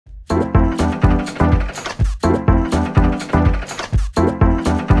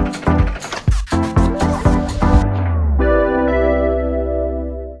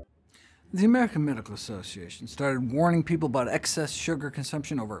The American Medical Association started warning people about excess sugar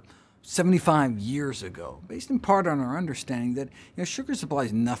consumption over 75 years ago, based in part on our understanding that sugar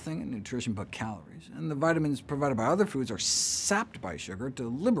supplies nothing in nutrition but calories, and the vitamins provided by other foods are sapped by sugar to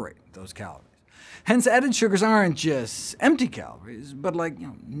liberate those calories. Hence, added sugars aren't just empty calories, but like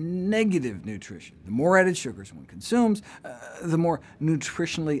negative nutrition. The more added sugars one consumes, the more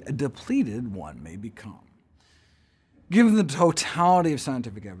nutritionally depleted one may become. Given the totality of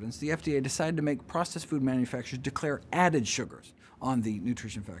scientific evidence, the FDA decided to make processed food manufacturers declare added sugars on the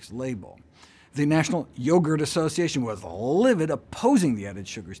Nutrition Facts label. The National Yogurt Association was livid, opposing the added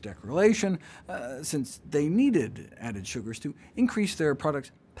sugars declaration, since they needed added sugars to increase their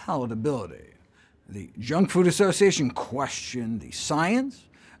product's palatability. The Junk Food Association questioned the science,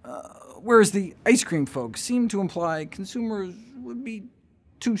 whereas the ice cream folks seemed to imply consumers would be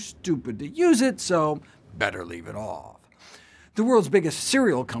too stupid to use it, so better leave it off. The world's biggest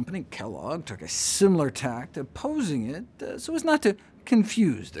cereal company, Kellogg, took a similar tack, opposing it so as not to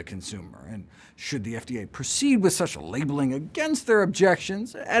confuse the consumer. And should the FDA proceed with such labeling against their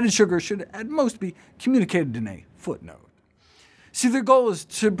objections, added sugar should at most be communicated in a footnote. See, their goal is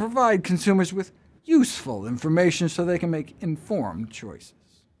to provide consumers with useful information so they can make informed choices.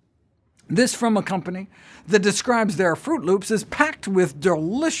 This from a company that describes their Fruit Loops as packed with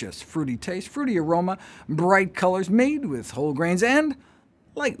delicious fruity taste, fruity aroma, bright colors, made with whole grains, and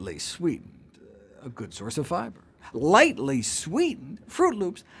lightly sweetened, a good source of fiber. Lightly sweetened, Fruit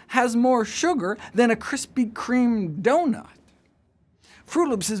Loops has more sugar than a Krispy Kreme donut. Fruit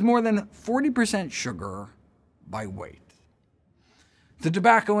Loops is more than 40% sugar by weight. The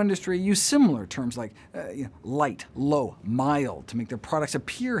tobacco industry used similar terms like light, low, mild to make their products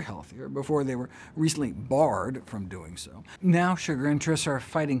appear healthier before they were recently barred from doing so. Now sugar interests are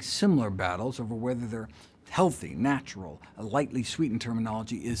fighting similar battles over whether their healthy, natural, lightly sweetened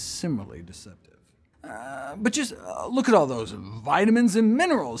terminology is similarly deceptive. But just look at all those vitamins and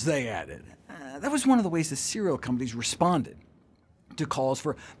minerals they added. That was one of the ways the cereal companies responded to calls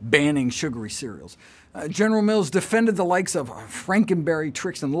for banning sugary cereals. General Mills defended the likes of Frankenberry,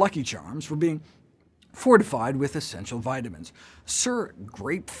 Trix, and Lucky Charms for being fortified with essential vitamins. Sir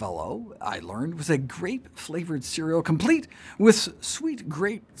Grapefellow, I learned, was a grape-flavored cereal complete with sweet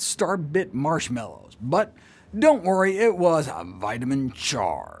grape star-bit marshmallows. But don't worry, it was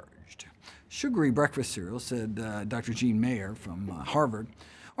vitamin-charged. Sugary breakfast cereals, said Dr. Jean Mayer from Harvard,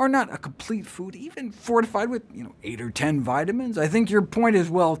 are not a complete food, even fortified with 8 or 10 vitamins. I think your point is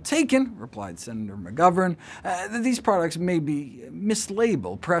well taken, replied Senator McGovern, that these products may be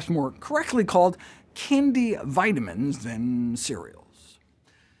mislabeled, perhaps more correctly called candy vitamins than cereals.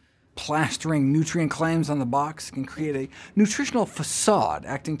 Plastering nutrient claims on the box can create a nutritional facade,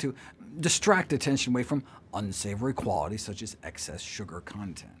 acting to distract attention away from unsavory qualities such as excess sugar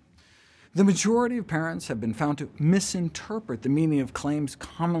content. The majority of parents have been found to misinterpret the meaning of claims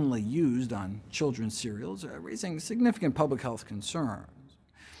commonly used on children's cereals, raising significant public health concerns.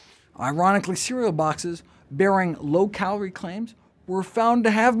 Ironically, cereal boxes bearing low-calorie claims were found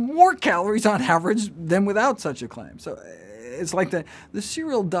to have more calories on average than without such a claim. So it's like the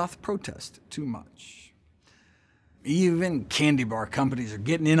cereal doth protest too much. Even candy bar companies are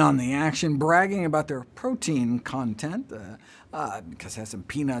getting in on the action, bragging about their protein content, because it has some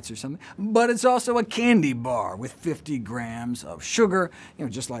peanuts or something, but it's also a candy bar with 50 grams of sugar,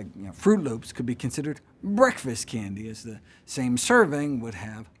 just like Fruit Loops could be considered breakfast candy, as the same serving would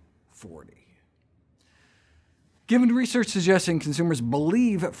have 40. Given research suggesting consumers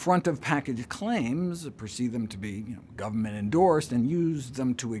believe front-of-package claims, perceive them to be government-endorsed, and use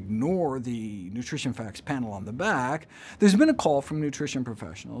them to ignore the Nutrition Facts panel on the back, there's been a call from nutrition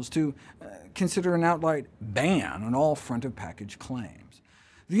professionals to consider an outright ban on all front-of-package claims.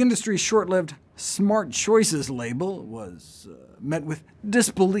 The industry's short-lived Smart Choices label was met with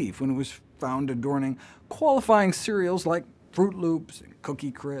disbelief when it was found adorning qualifying cereals like Fruit Loops and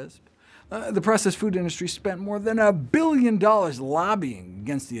Cookie Crisp. The processed food industry spent more than $1 billion lobbying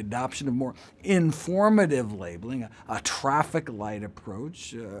against the adoption of more informative labeling, a traffic light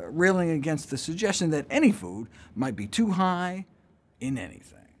approach, railing against the suggestion that any food might be too high in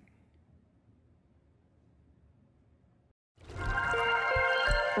anything.